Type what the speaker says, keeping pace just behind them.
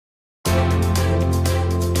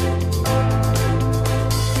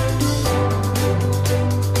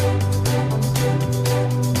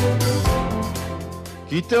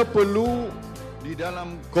Kita perlu di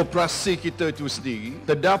dalam koperasi kita itu sendiri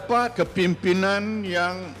terdapat kepimpinan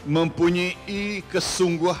yang mempunyai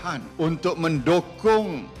kesungguhan untuk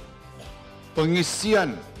mendukung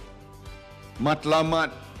pengisian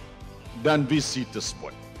matlamat dan visi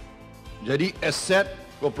tersebut. Jadi aset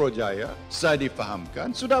KOPROJAYA saya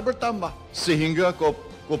difahamkan sudah bertambah sehingga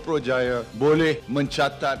KOPROJAYA boleh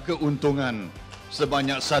mencatat keuntungan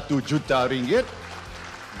sebanyak RM1 juta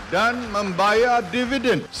dan membayar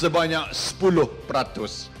dividen sebanyak 10%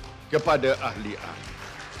 kepada ahli-ahli.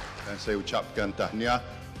 Dan saya ucapkan tahniah.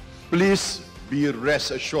 Please be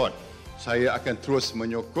rest assured, saya akan terus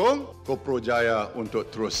menyokong KOPROJAYA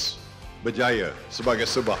untuk terus berjaya sebagai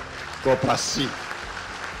sebuah koperasi.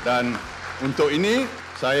 Dan untuk ini,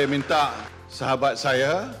 saya minta sahabat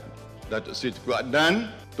saya, Datuk Seri Tengku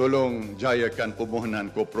Adnan, tolong jayakan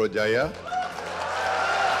permohonan KOPROJAYA.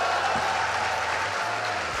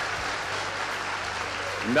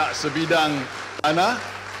 Nak sebidang tanah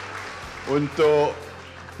untuk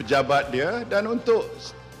pejabat dia dan untuk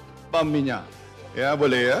pam minyak. Ya,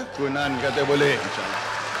 boleh ya? Kunan kata boleh, insyaAllah.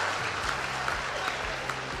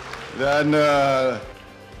 Dan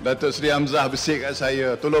Datuk Seri Hamzah bersik kat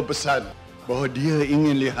saya, tolong pesan bahawa dia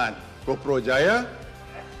ingin lihat KOPROJAYA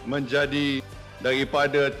menjadi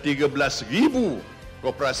daripada 13,000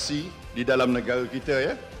 koperasi di dalam negara kita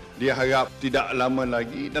ya. Dia harap tidak lama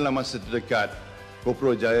lagi dalam masa terdekat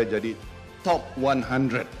KOPROJAYA jadi top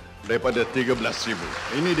 100 daripada 13,000.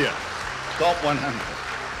 Ini dia, top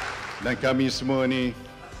 100. Dan kami semua ni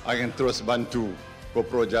akan terus bantu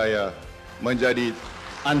KOPROJAYA menjadi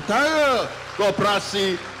antara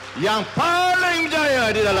koperasi yang paling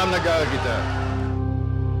berjaya di dalam negara kita.